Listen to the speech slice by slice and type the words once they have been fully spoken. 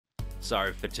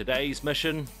So for today's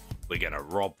mission, we're going to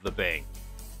rob the bank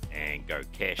and go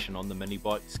cashing on the mini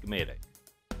bike schematic.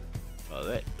 Oh,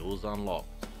 that door's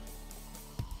unlocked.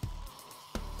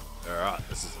 Alright,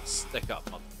 this is a stick up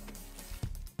motherfucker.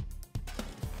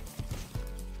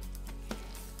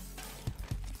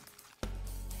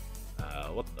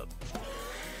 What the?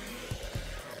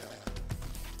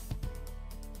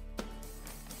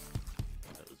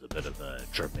 That was a bit of a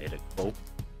dramatic fall.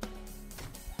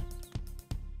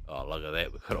 Oh, look at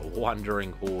that. We've got a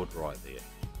wandering horde right there.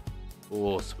 Of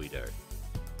course we do.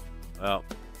 Well,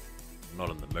 I'm not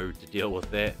in the mood to deal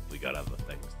with that. We got other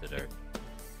things to do.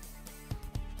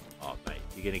 Oh, mate,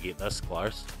 you're going to get this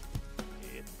close?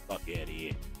 Yeah, fuck out of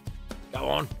here. Go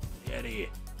on, get out of here.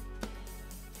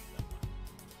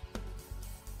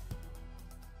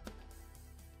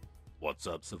 What's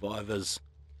up, survivors?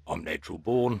 I'm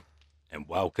NaturalBorn, and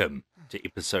welcome to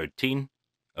episode 10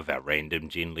 of our Random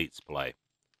Gen Let's Play.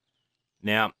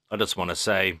 Now, I just want to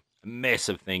say a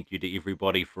massive thank you to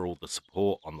everybody for all the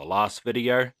support on the last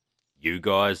video. You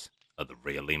guys are the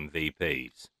real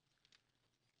MVPs.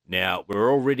 Now,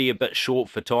 we're already a bit short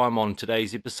for time on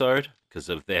today's episode because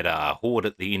of that horde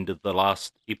at the end of the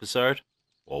last episode.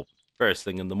 Well, first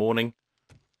thing in the morning.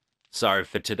 So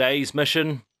for today's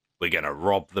mission, we're going to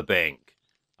rob the bank.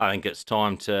 I think it's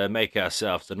time to make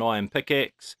ourselves an iron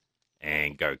pickaxe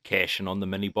and go cashing on the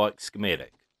mini bike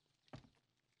schematic.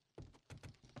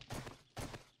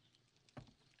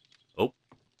 Oh,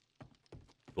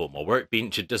 thought my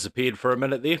workbench had disappeared for a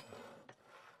minute there.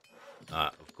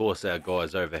 Of course our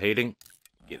guy's overheating.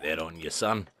 Get that on you,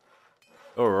 son.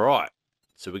 Alright,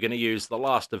 so we're going to use the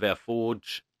last of our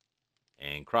forge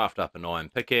and craft up an iron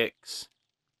pickaxe.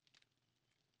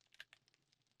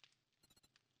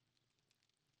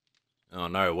 Oh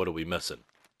no, what are we missing?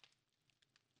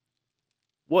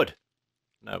 Wood.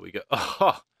 No, we got...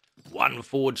 Oh, one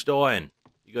forged iron.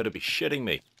 You got to be shitting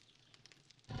me.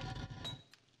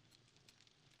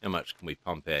 How much can we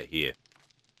pump out here?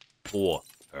 4.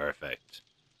 Perfect.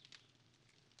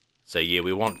 So yeah,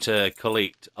 we want to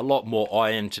collect a lot more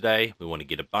iron today. We want to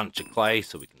get a bunch of clay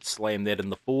so we can slam that in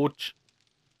the forge.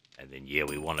 And then yeah,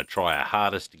 we want to try our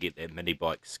hardest to get that mini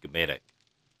bike schematic.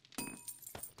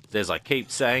 As I keep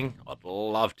saying, I'd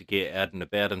love to get out and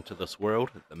about into this world.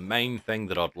 The main thing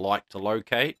that I'd like to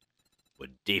locate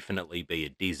would definitely be a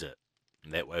desert.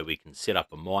 And that way we can set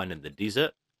up a mine in the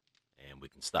desert and we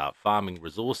can start farming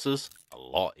resources a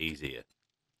lot easier.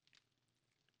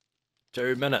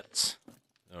 2 minutes.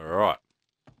 Alright.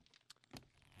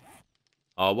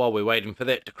 While we're waiting for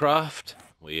that to craft,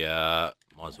 we might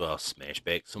as well smash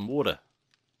back some water.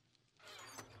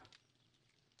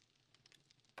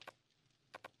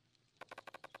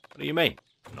 What do you mean?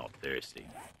 Not thirsty.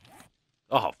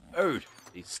 Oh, food!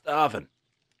 He's starving.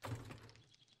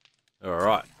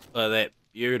 Alright, look at that.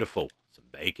 Beautiful. Some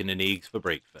bacon and eggs for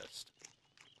breakfast.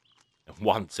 And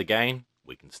once again,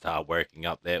 we can start working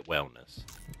up that wellness.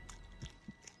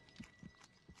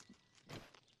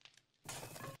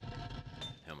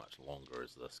 How much longer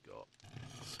has this got?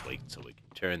 Sweet, so we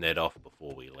can turn that off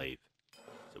before we leave.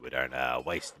 So we don't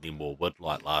waste any more wood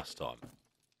like last time.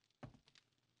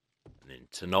 And then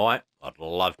tonight, I'd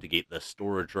love to get this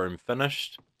storage room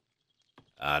finished.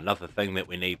 Another thing that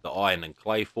we need the iron and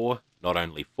clay for, not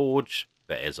only forge,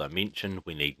 but as I mentioned,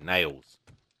 we need nails.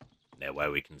 That way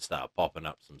we can start popping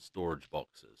up some storage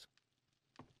boxes.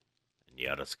 And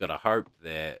yeah, I just gotta hope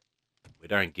that we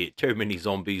don't get too many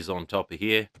zombies on top of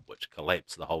here, which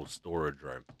collapse the whole storage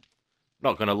room.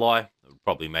 Not gonna lie, it would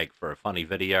probably make for a funny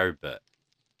video, but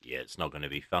yeah, it's not gonna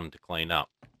be fun to clean up.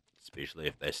 Especially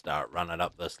if they start running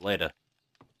up this ladder.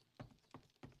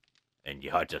 And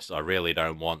yeah, I really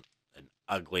don't want an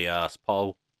ugly ass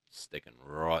pole sticking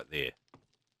right there.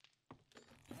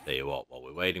 Tell you what, while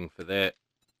we're waiting for that.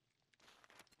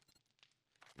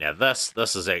 Now this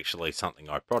is actually something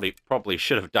I probably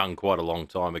should have done quite a long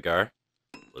time ago.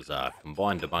 Was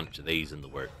combined a bunch of these in the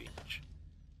workbench.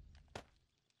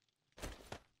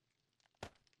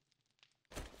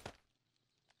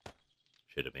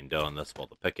 Should have been doing this while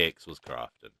the pickaxe was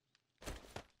crafted.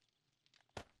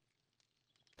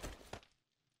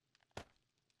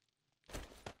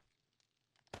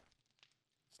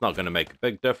 It's not going to make a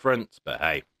big difference, but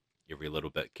hey, every little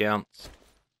bit counts.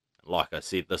 And like I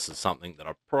said, this is something that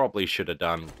I probably should have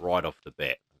done right off the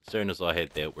bat, as soon as I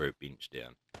had that workbench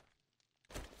down.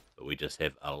 But we just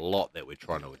have a lot that we're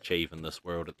trying to achieve in this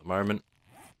world at the moment.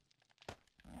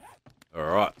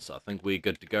 Alright, so I think we're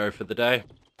good to go for the day.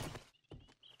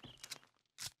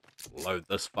 Load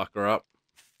this fucker up.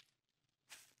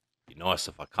 Be nice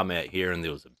if I come out here and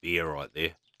there was a bear right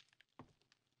there.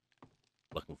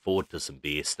 Looking forward to some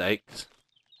bear steaks.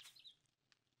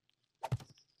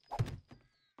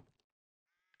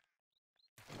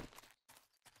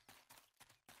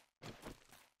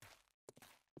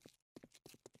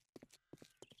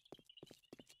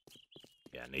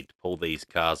 need to pull these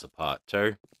cars apart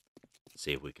too.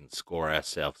 See if we can score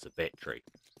ourselves a battery.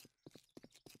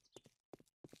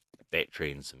 A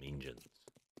battery and some engines.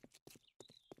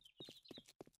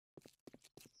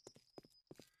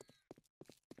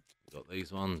 Got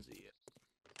these ones? Yeah.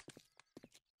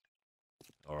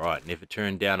 Alright, never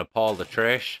turn down a pile of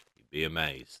trash. You'd be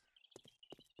amazed.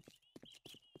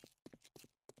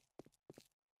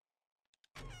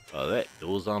 Oh, that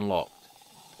door's unlocked.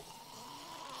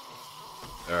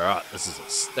 Alright, this is a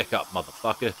stick-up,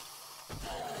 motherfucker.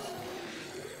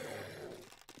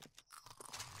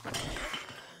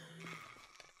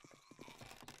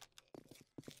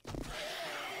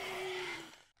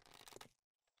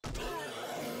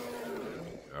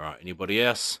 Alright, anybody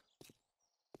else?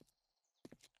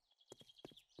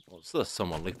 What's this?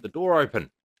 Someone left the door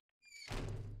open.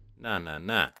 Nah.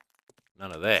 None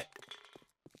of that.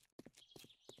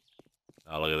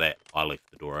 Oh, look at that. I left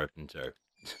the door open too.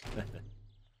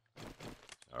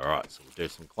 Alright, so we'll do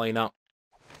some cleanup.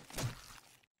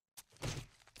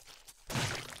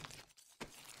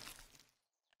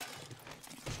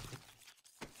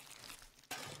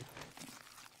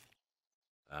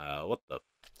 What the...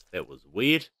 That was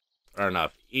weird. I don't know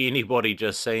if anybody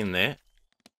just seen that.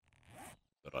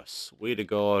 But I swear to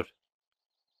God,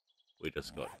 we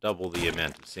just got double the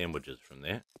amount of sandwiches from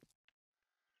there.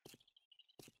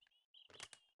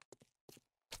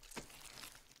 It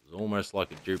was almost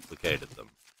like it duplicated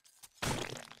them.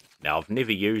 Now, I've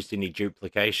never used any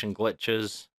duplication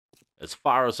glitches. As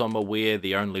far as I'm aware,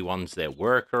 the only ones that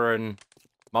work are in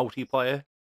multiplayer.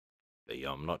 But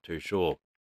yeah, I'm not too sure.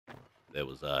 That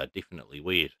was definitely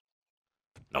weird.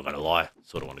 Not gonna lie,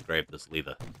 sort of want to grab this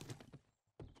leather.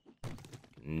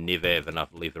 Never have enough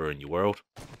leather in your world.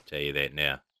 I'll tell you that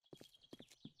now.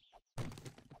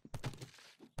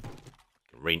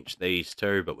 Can wrench these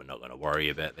too, but we're not going to worry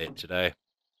about that today.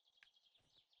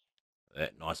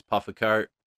 That nice puffer coat.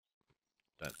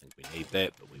 Don't think we need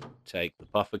that, but we will take the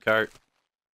puffer coat.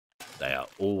 They are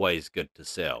always good to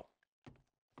sell.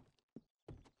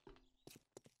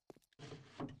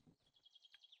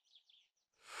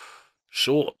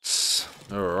 Shorts.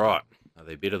 Alright. Are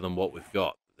they better than what we've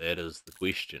got? That is the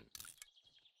question.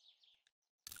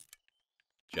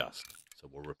 So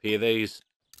we'll repair these.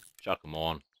 Chuck them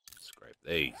on. Scrape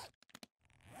these.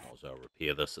 Might as well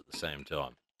repair this at the same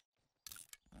time.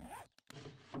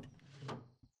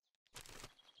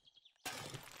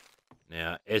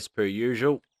 Now, as per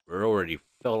usual, we're already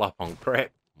full up on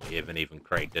crap. We haven't even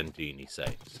cracked into any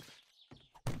safes.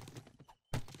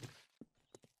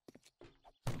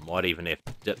 Might even have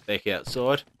to dip back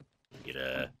outside and get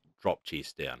a drop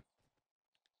chest down.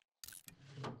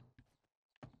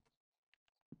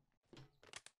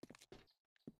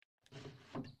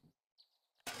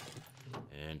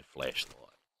 And a flashlight.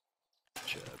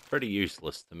 Which are pretty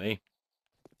useless to me.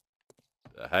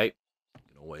 But hey, you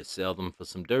can always sell them for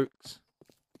some dukes.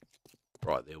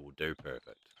 Right, there will do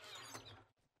perfect.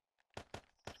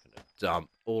 Just gonna dump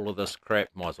all of this crap.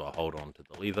 Might as well hold on to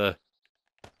the leather.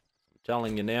 I'm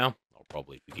telling you now, I'll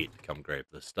probably forget to come grab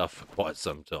this stuff for quite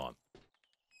some time.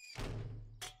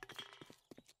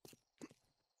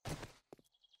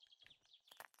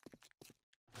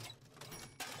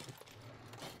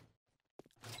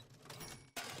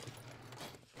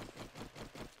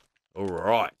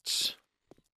 Alright.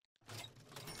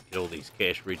 Get all these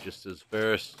cash registers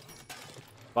first.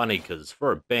 Funny, because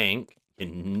for a bank, you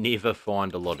never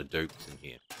find a lot of dupes in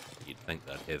here. You'd think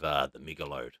they'd have the mega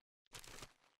load.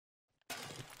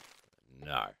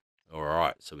 No.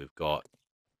 Alright, so we've got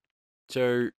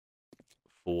 2,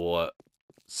 4,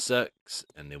 6,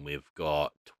 and then we've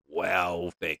got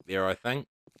 12 back there, I think.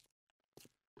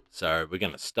 So we're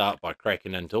going to start by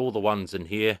cracking into all the ones in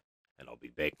here, and I'll be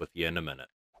back with you in a minute.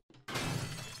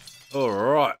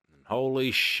 Alright,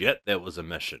 holy shit, that was a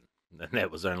mission. And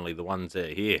that was only the ones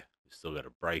out here. We've still got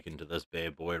to break into this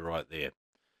bad boy right there.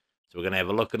 So we're going to have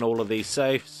a look in all of these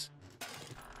safes.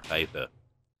 Paper.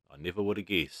 I never would have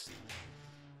guessed.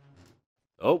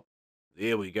 Oh,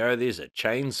 there we go. There's a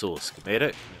chainsaw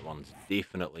schematic. That one's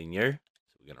definitely new.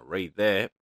 So we're going to read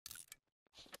that.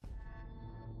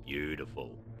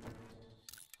 Beautiful.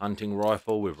 Hunting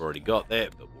rifle. We've already got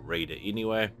that, but we'll read it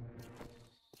anyway.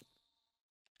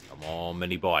 Come on,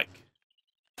 mini bike.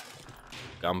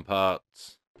 Gun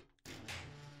parts.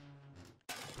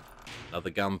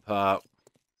 Another gun part.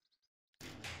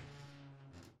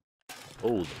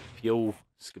 Oh, the fuel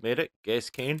schematic.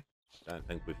 Gas can. Don't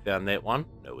think we found that one.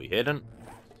 No, we hadn't.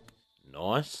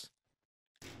 Nice.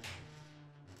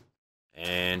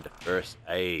 And first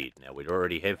aid. Now, we'd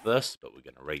already have this, but we're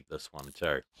going to read this one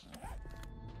too.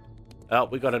 Oh,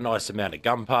 we got a nice amount of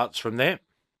gun parts from that.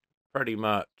 pretty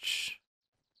much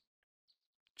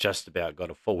just about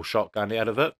got a full shotgun out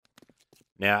of it.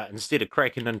 Now, instead of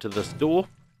cracking into this door,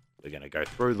 we're going to go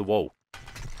through the wall.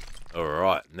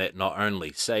 Alright, and that not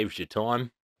only saves you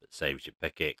time, but saves your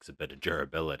pickaxe a bit of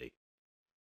durability.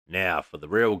 Now, for the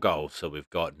real goal, so we've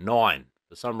got 9.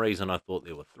 For some reason, I thought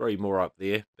there were 3 more up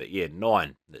there, but yeah,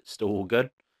 9. That's still all good.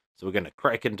 So we're going to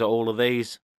crack into all of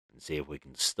these and see if we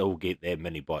can still get that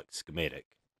mini bike schematic.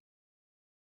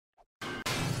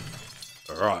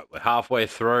 Alright, we're halfway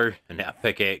through, and our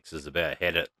pickaxe is about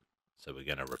had it. So we're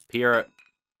going to repair it.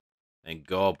 Thank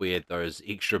God we had those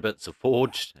extra bits of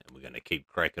forged, and we're going to keep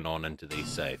cracking on into these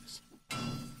safes.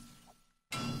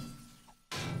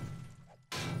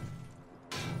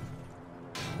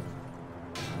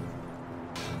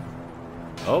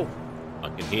 Oh, I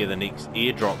can hear the next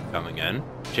airdrop coming in,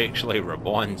 which actually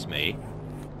reminds me,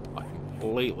 I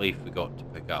completely forgot to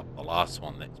pick up the last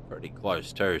one. That's pretty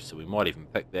close too, so we might even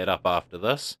pick that up after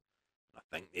this. I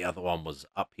think the other one was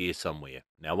up here somewhere.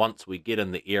 Now, once we get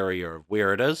in the area of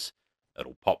where it is,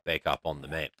 it'll pop back up on the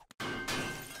map.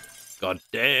 God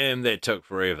damn, that took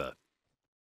forever.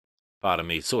 Part of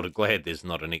me sort of glad there's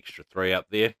not an extra 3 up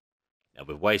there. Now,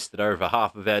 we've wasted over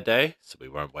half of our day, so we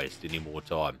won't waste any more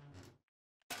time.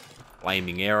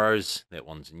 Flaming arrows, that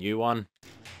one's a new one.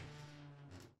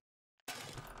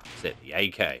 Is that the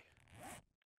AK?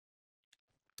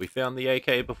 We found the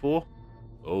AK before?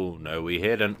 Oh, no, we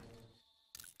hadn't.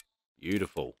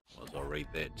 Beautiful. I'll read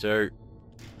that too.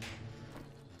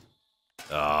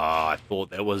 Ah, I thought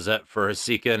that was it for a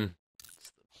second.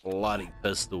 It's the bloody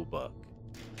pistol book.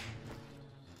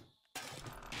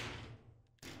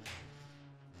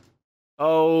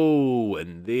 Oh,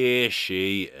 and there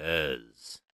she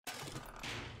is.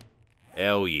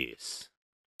 Hell yes.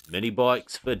 Mini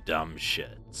bikes for dumb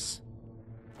shits.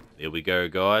 There we go,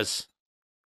 guys.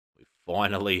 We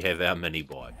finally have our mini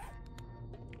bike.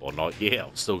 Or not yet,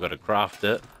 I've still got to craft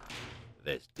it. But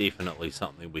that's definitely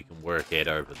something we can work at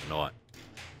over the night.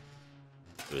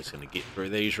 We're just going to get through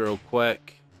these real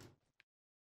quick.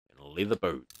 And leather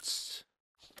boots.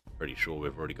 Pretty sure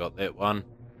we've already got that one.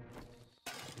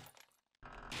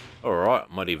 Alright,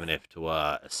 I might even have to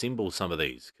assemble some of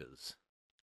these, because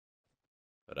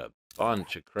got a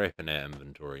bunch of crap in our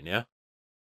inventory now.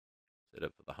 Set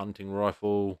up for the hunting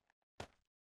rifle.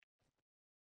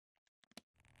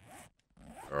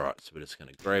 Alright, so we're just going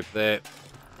to grab that.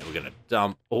 And we're going to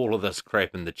dump all of this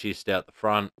crap in the chest out the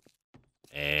front.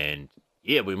 And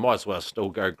yeah, we might as well still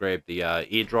go grab the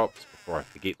airdrops before I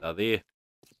forget they're there.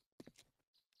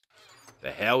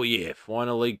 The hell yeah,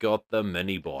 finally got the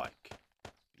mini bike.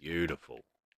 Beautiful.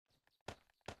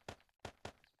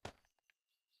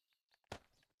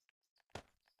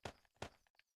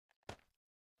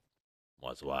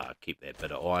 Might as well keep that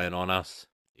bit of iron on us.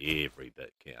 Every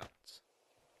bit counts.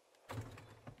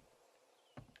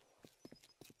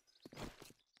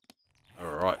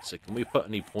 Alright, so can we put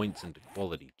any points into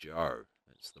Quality Joe?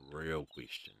 That's the real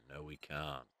question. No, we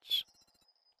can't.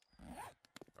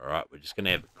 Alright, we're just going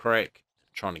to have a crack.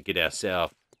 Trying to get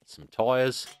ourselves some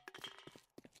tyres.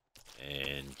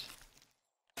 And...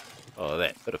 oh,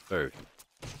 that bit of food.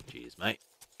 Cheers, mate.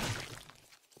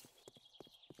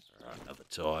 Alright, another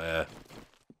tyre.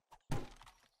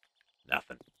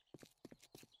 Nothing.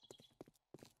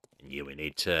 And yeah, we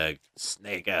need to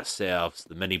snag ourselves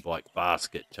the mini bike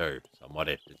basket too. So I might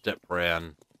have to dip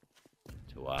round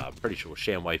to, I'm pretty sure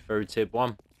Shamway Foods had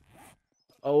one.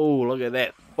 Oh, look at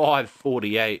that.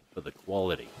 548 for the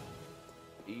quality.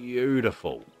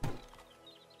 Beautiful.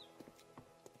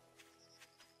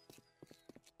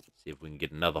 See if we can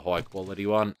get another high quality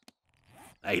one.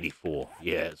 84.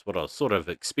 Yeah, it's what I was sort of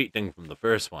expecting from the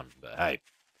first one. But hey,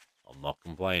 I'm not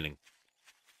complaining.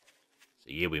 So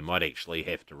yeah, we might actually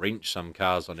have to wrench some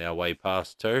cars on our way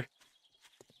past too.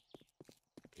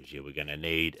 Because yeah, we're going to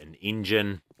need an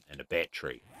engine and a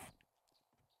battery.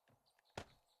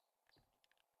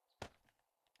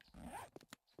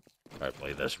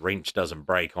 Hopefully this wrench doesn't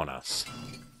break on us.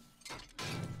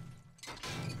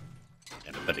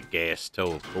 And a bit of gas too,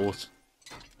 of course.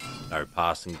 No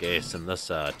passing gas in this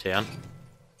town.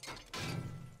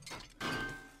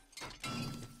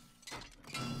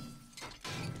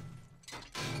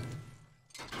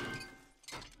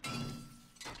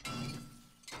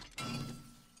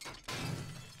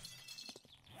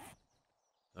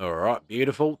 Alright,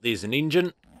 beautiful. There's an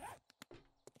engine.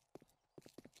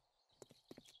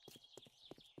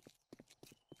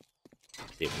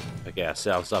 See if we can pick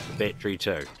ourselves up a battery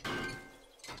too.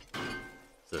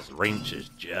 This wrench is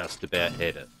just about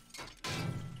had it.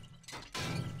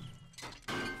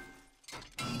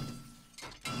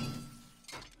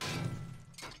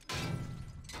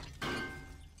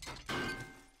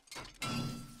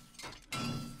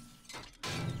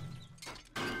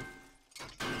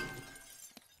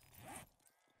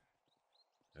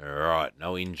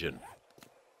 no engine.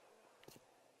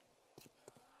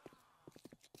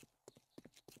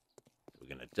 We're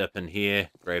going to dip in here,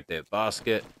 grab that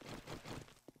basket.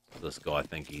 What's this guy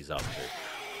think he's up to?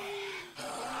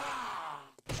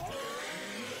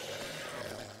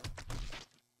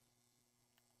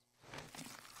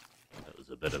 That was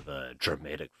a bit of a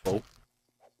dramatic fall.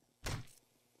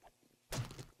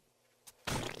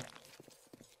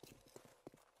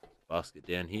 Basket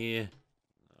down here.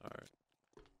 Alright.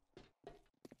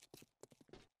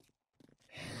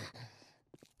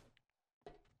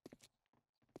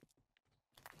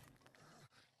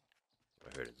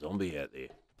 I heard a zombie out there.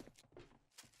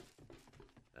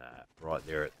 Right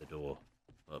there at the door.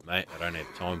 Look, mate, I don't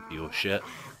have time for your shit.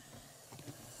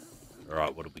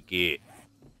 Alright, what did we get?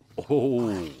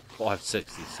 Oh,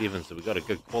 567, so we got a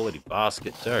good quality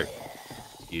basket too.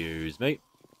 Excuse me.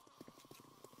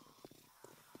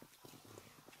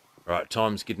 Right,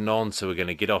 time's getting on, so we're going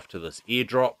to get off to this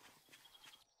airdrop.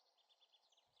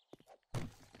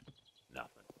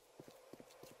 Nothing.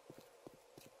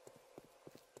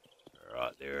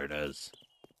 Alright, there it is.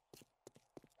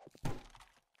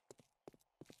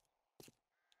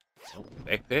 Oh,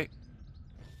 backpack.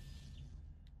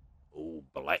 Oh,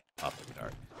 black puffer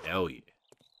coat. Hell yeah.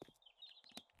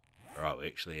 Alright, we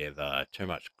actually have too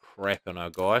much crap on our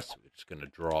guys, so we're just going to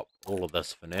drop all of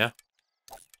this for now.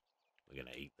 We're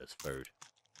going to eat this food.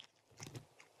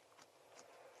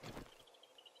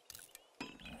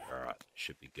 Alright,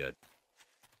 should be good.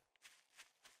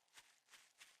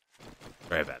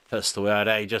 Grab that pistol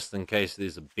out, just in case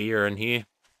there's a bear in here.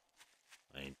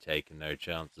 I ain't taking no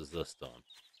chances this time.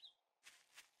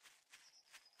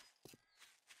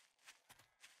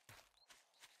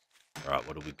 Alright,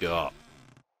 what do we got?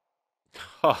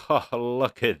 Oh,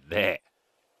 look at that.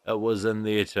 It was in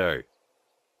there too.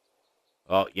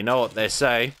 Well, you know what they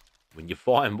say. When you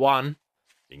find one,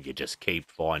 then you just keep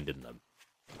finding them.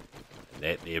 And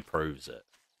that there proves it.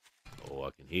 Oh, I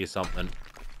can hear something.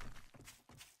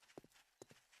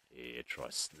 Yeah, try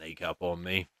sneak up on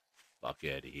me. Fuck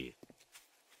out of here.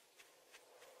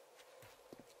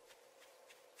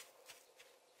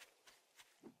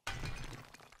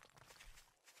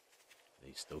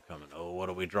 He's still coming. Oh, what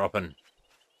are we dropping?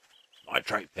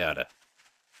 Nitrate powder.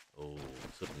 Oh,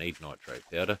 sort of need nitrate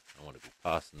powder. I want to be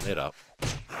passing that up.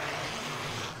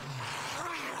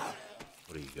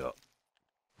 What do you got?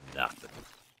 Nothing.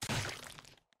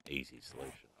 Easy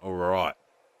solution. Alright.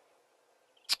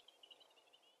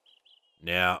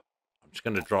 Now, I'm just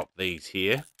going to drop these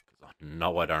here, because I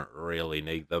know I don't really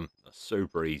need them. They're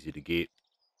super easy to get.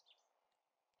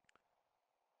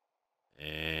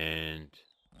 And...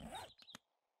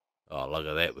 oh, look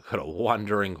at that. We've got a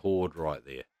wandering horde right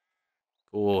there.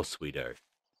 Of course we do.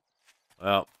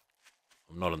 Well,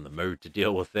 I'm not in the mood to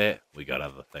deal with that. We got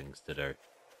other things to do.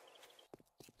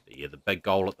 But yeah, the big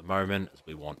goal at the moment is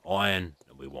we want iron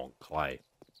and we want clay.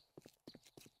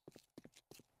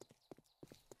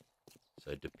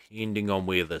 So depending on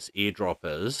where this airdrop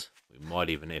is, we might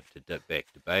even have to dip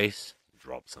back to base and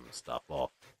drop some stuff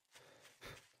off.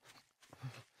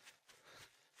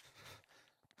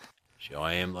 Actually,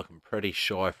 I am looking pretty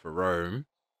shy for room.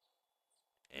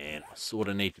 And I sort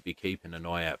of need to be keeping an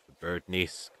eye out for bird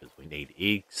nests, because we need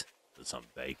eggs for some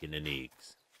bacon and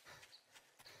eggs.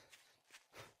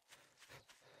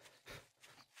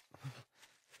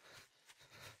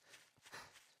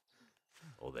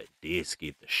 Oh, that deer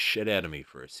scared the shit out of me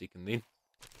for a second then.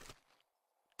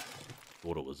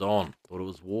 Thought it was on. Thought it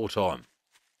was wartime.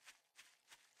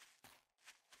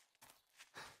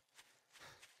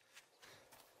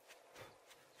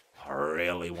 I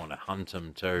really want to hunt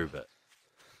him too, but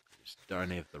I just don't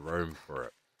have the room for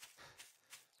it.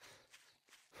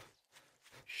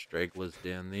 Stragglers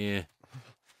down there.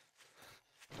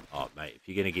 Oh, mate, if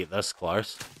you're going to get this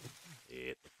close,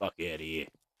 get the fuck out of here.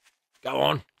 Go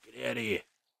on, get out of here.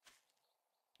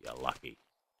 You're lucky.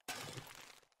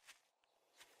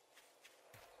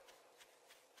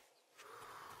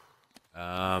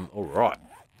 Alright.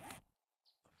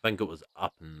 I think it was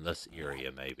up in this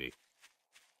area, maybe.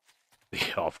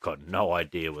 Yeah, I've got no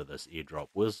idea where this airdrop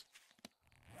was.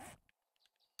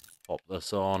 Pop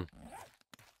this on.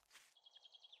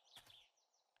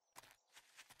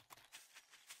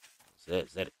 What's that?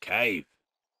 Is that a cave?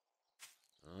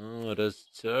 Oh, it is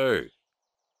too.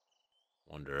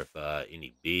 Wonder if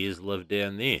any bears live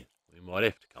down there. We might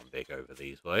have to come back over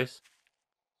these ways.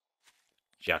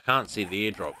 Gee, I can't see the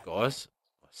airdrop, guys.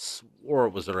 I swore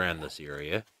it was around this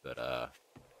area, but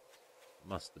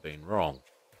must have been wrong.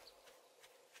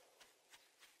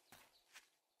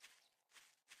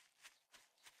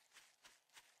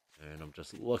 And I'm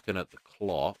just looking at the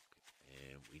clock,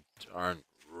 and we don't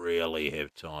really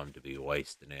have time to be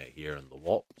wasting out here in the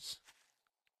wops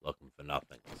looking for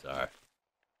nothing. So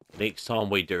next time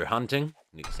we do hunting,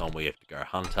 next time we have to go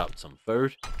hunt up some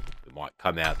food, we might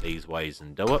come out these ways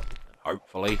and do it, and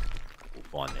hopefully we'll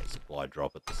find that supply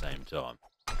drop at the same time.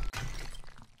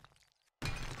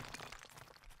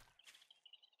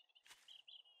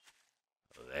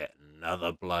 That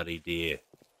another bloody deer.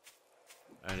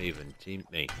 Don't even tempt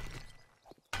me.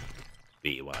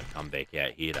 Bet you when I come back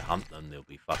out here to hunt them, there'll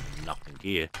be fucking nothing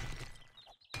here.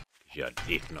 Because yeah, I'd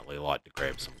definitely like to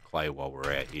grab some clay while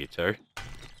we're out here too.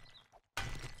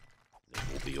 Then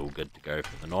we'll be all good to go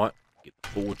for the night. Get the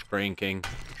forge cranking,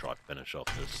 and try to finish off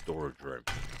this storage room.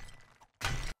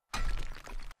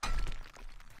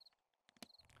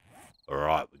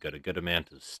 Alright, we've got a good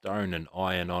amount of stone and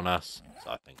iron on us,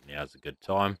 so I think now's a good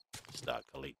time to start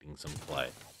collecting some clay.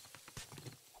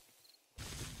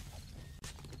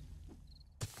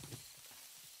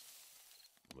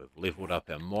 We've leveled up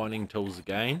our mining tools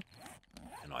again,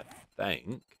 and I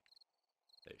think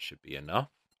that should be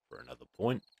enough for another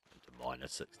point into miner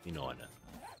 69er.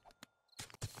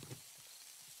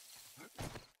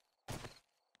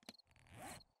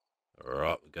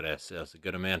 Alright, we've got ourselves a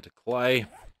good amount of clay.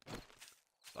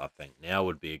 So I think now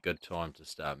would be a good time to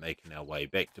start making our way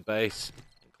back to base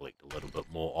and collect a little bit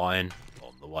more iron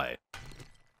on the way.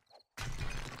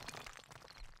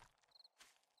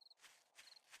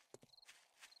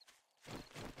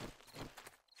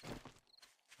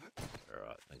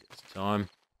 Alright, I think it's time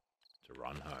to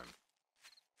run home.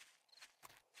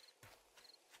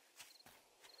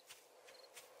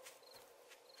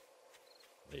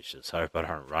 Let's just hope I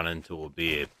don't run into a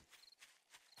bear.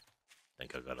 I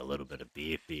think I've got a little bit of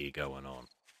bear fear going on.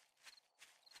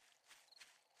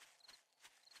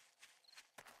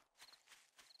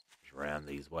 Just around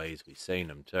these ways, we've seen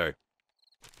them too.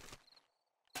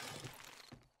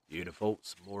 Beautiful,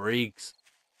 some more eggs.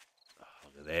 Oh,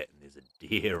 look at that, and there's a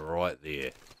deer right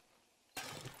there.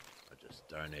 I just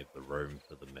don't have the room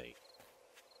for the meat.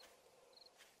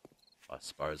 I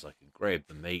suppose I could grab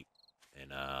the meat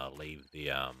and leave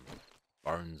the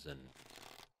bones and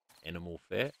animal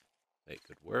fat. That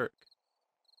could work.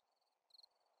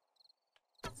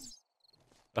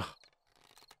 Ugh.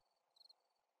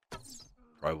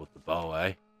 Pro with the bow,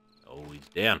 eh? Oh, he's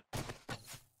down.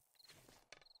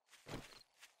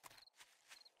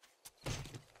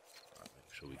 Alright,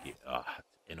 make sure we get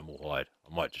animal hide.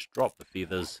 I might just drop the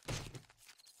feathers.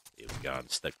 There we go,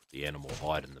 and stick with the animal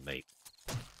hide and the meat.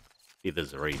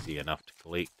 Feathers are easy enough to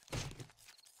collect.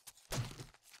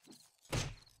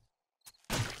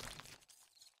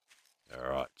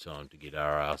 Alright, time to get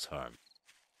our ass home.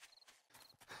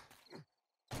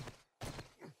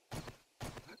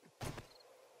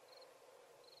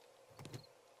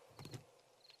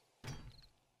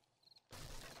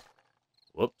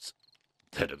 Whoops,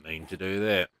 didn't mean to do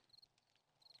that.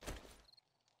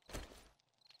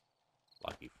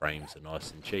 Lucky frames are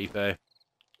nice and cheap, eh?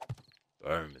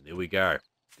 Boom, and there we go.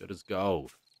 Good as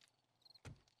gold.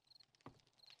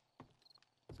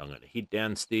 So I'm going to head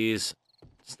downstairs,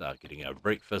 start getting our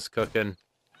breakfast cooking,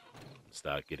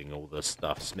 start getting all this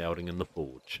stuff smelting in the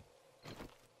forge.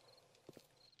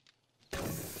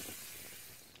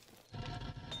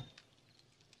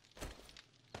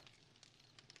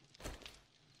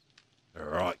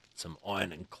 Alright, get some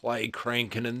iron and clay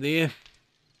cranking in there.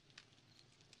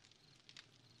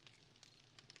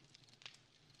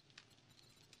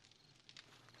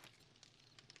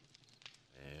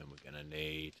 And we're going to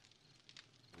need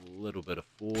a little bit of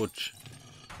forge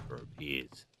for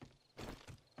repairs.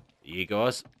 Yeah,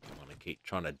 guys, I'm going to keep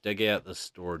trying to dig out this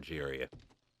storage area.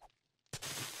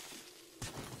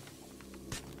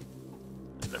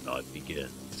 And the night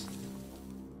begins.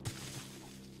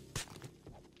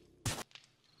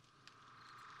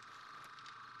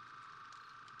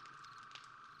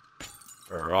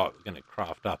 Alright, we're going to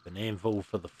craft up an anvil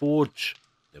for the forge.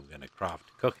 Then we're going to craft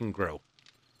a cooking grill,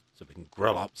 so we can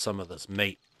grill up some of this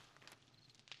meat.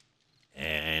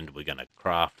 And we're going to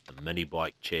craft the mini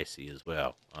bike chassis as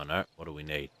well. Oh no, what do we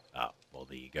need? Ah, well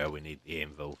there you go, we need the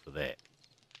anvil for that.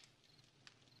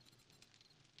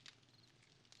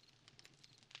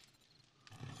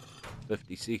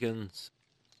 "50 seconds.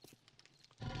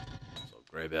 So I'll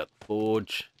grab out the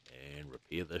forge and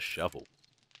repair this shovel.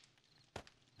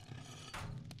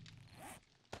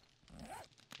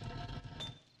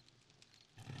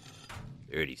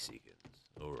 "30 seconds.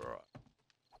 Alright.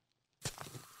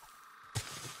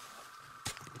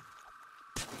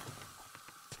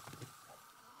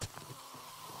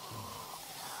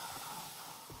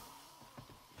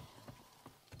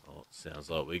 Oh, sounds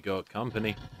like we got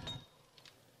company.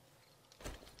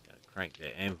 Gonna crank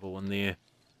that anvil in there.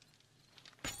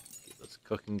 this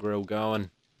cooking grill going,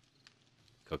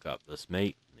 cook up this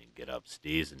meat, and then get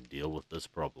upstairs and deal with this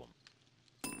problem.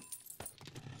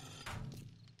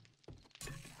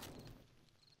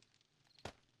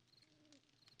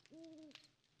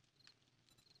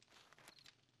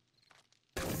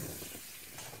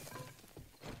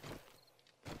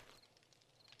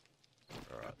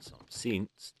 Alright, some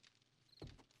sense.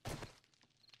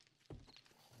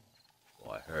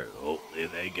 I heard, oh, there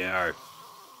they go.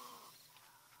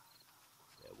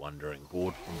 That wandering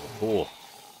horde from before.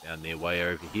 Found their way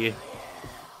over here.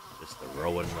 Just to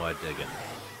ruin my digging.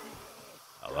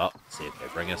 Oh well, see if they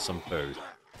bring us some food.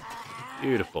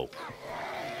 Beautiful.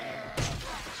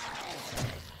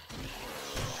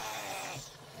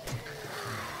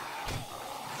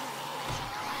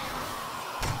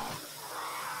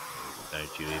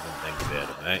 Don't you even think about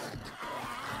it, mate.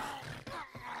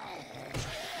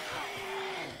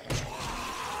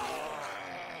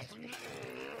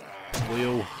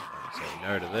 Wheel. Don't say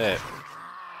no to that.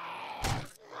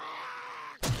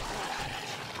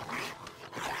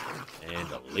 And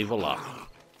a level up.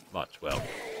 Much well.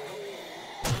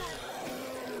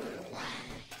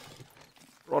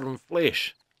 Rotten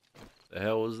flesh. The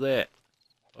hell was that?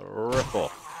 A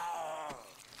rip-off.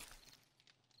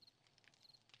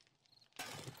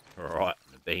 Alright,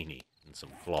 and a beanie and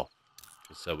some cloth.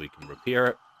 Just so we can repair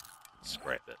it and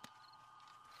scrap it.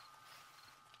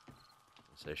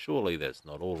 So surely that's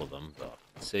not all of them, but I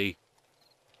can see.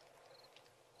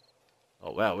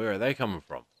 Oh wow, where are they coming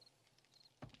from?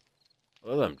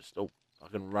 Look at them, just all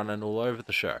fucking running all over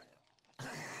the show.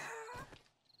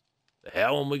 The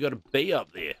hell, and we got a bee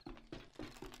up there.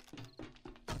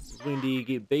 When do you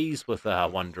get bees with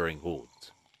wandering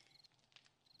hordes?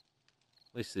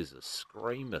 At least there's a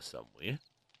screamer somewhere.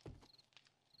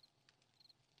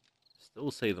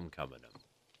 Still see them coming in.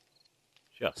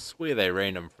 I swear they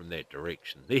ran them from that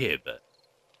direction there, but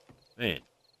man,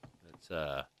 it's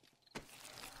a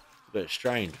bit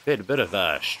strange. We've had a bit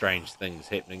of strange things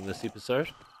happening this episode.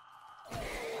 I'm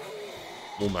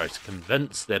almost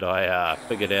convinced that I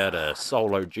figured out a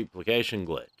solo duplication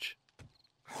glitch.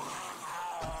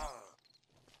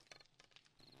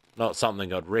 Not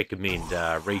something I'd recommend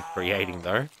recreating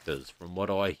though, because from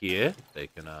what I hear, they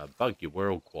can bug your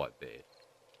world quite bad.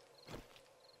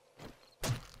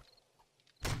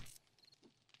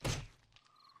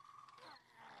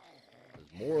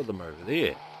 More of them over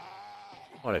there.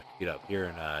 Might have to get up here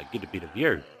and get a bit of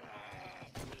view.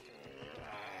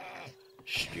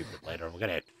 Stupid ladder. I'm going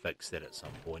to have to fix that at some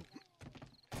point.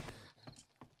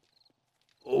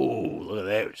 Oh, look at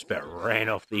that. We just about ran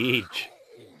off the edge.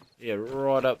 Yeah,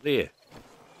 right up there.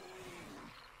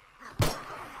 See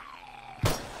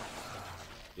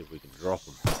if we can drop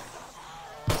them.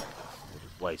 We'll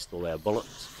just waste all our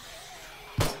bullets.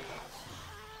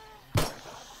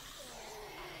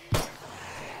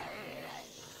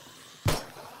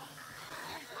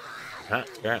 Huh,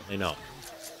 apparently not.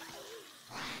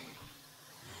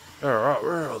 Alright,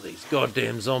 where are all these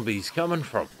goddamn zombies coming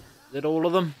from? Is that all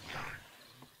of them?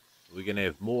 We're going to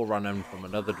have more running from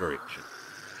another direction.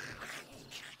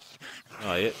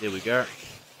 Oh yeah, there we go.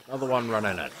 Another one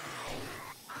running in.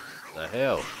 The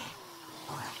hell?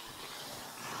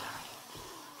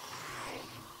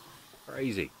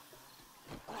 Crazy.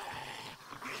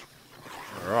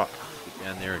 Alright, get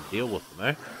down there and deal with them,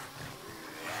 eh?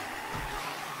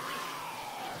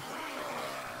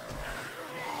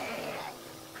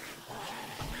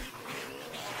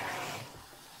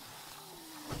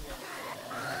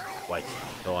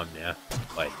 Wasting time now.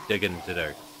 Wait, digging to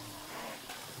do.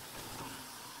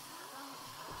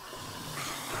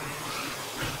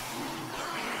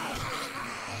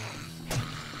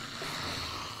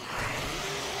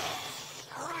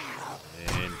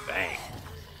 And bang.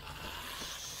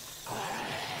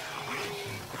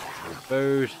 More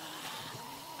food.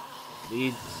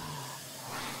 Leads.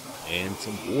 And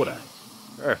some water.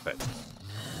 Perfect.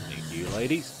 Thank you,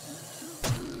 ladies.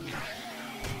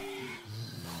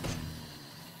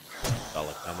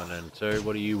 Coming in too.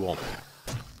 What do you want?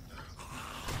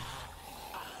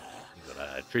 You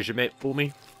got a treasure map for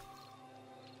me?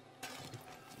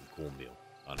 Cornmeal.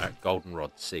 Oh no,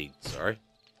 goldenrod seeds, sorry.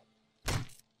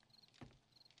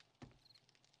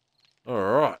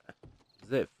 Alright. Is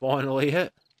that finally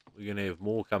it? We're going to have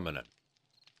more coming in.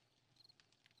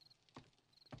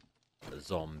 A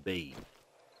zombie.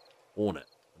 Hornet.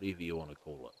 Whatever you want to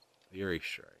call it. Very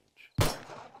strange.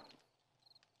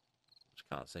 Just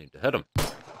can't seem to hit them.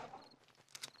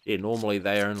 Yeah, normally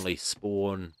they only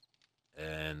spawn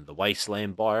in the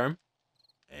wasteland biome.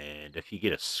 And if you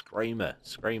get a screamer,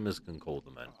 screamers can call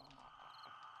them in.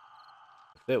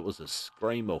 If that was a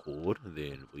screamer horde,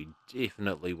 then we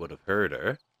definitely would have heard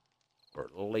her, or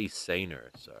at least seen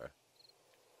her, so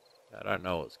I don't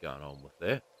know what's going on with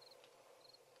that.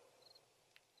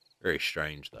 Very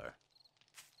strange, though.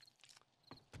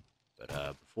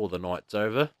 But before the night's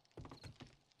over,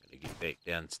 I'm going to get back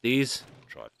downstairs and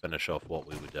try to finish off what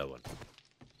we were doing.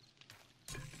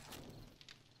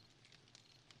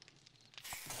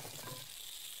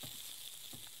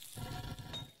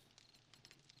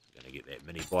 Going to get that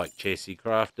mini bike chassis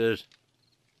crafted.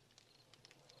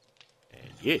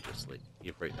 And yeah, just let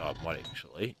every... Oh, I might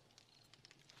actually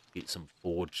get some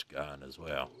forge going as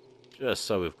well. Just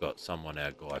so we've got someone,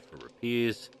 our guy, for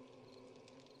repairs.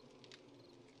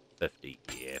 50,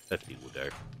 yeah, 50 will do.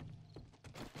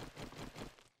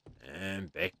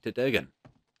 And back to digging.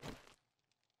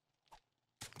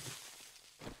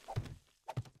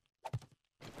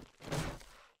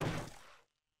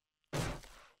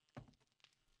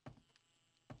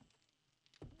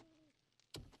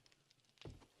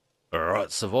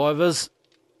 Alright, survivors.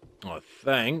 I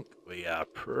think we are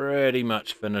pretty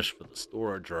much finished for the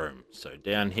storage room. So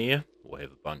down here, we'll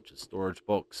have a bunch of storage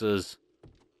boxes.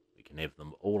 We can have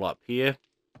them all up here.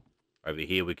 Over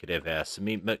here, we could have our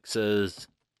cement mixers,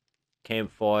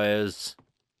 campfires,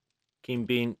 chem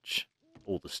bench,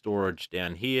 all the storage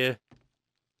down here.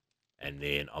 And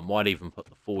then I might even put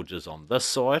the forges on this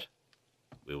side,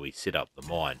 where we set up the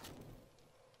mine.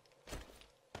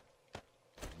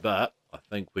 But I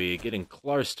think we're getting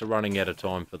close to running out of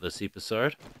time for this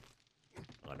episode. I'm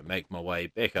going to make my way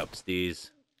back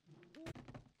upstairs.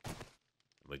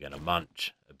 We're going to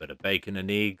munch a bit of bacon and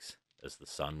eggs as the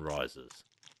sun rises.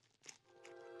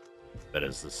 But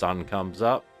as the sun comes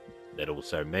up, that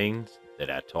also means that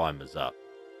our time is up.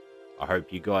 I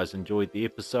hope you guys enjoyed the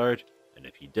episode, and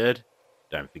if you did,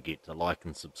 don't forget to like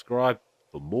and subscribe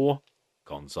for more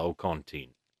console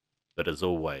content. But as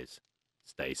always,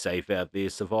 stay safe out there,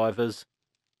 survivors,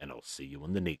 and I'll see you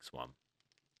in the next one.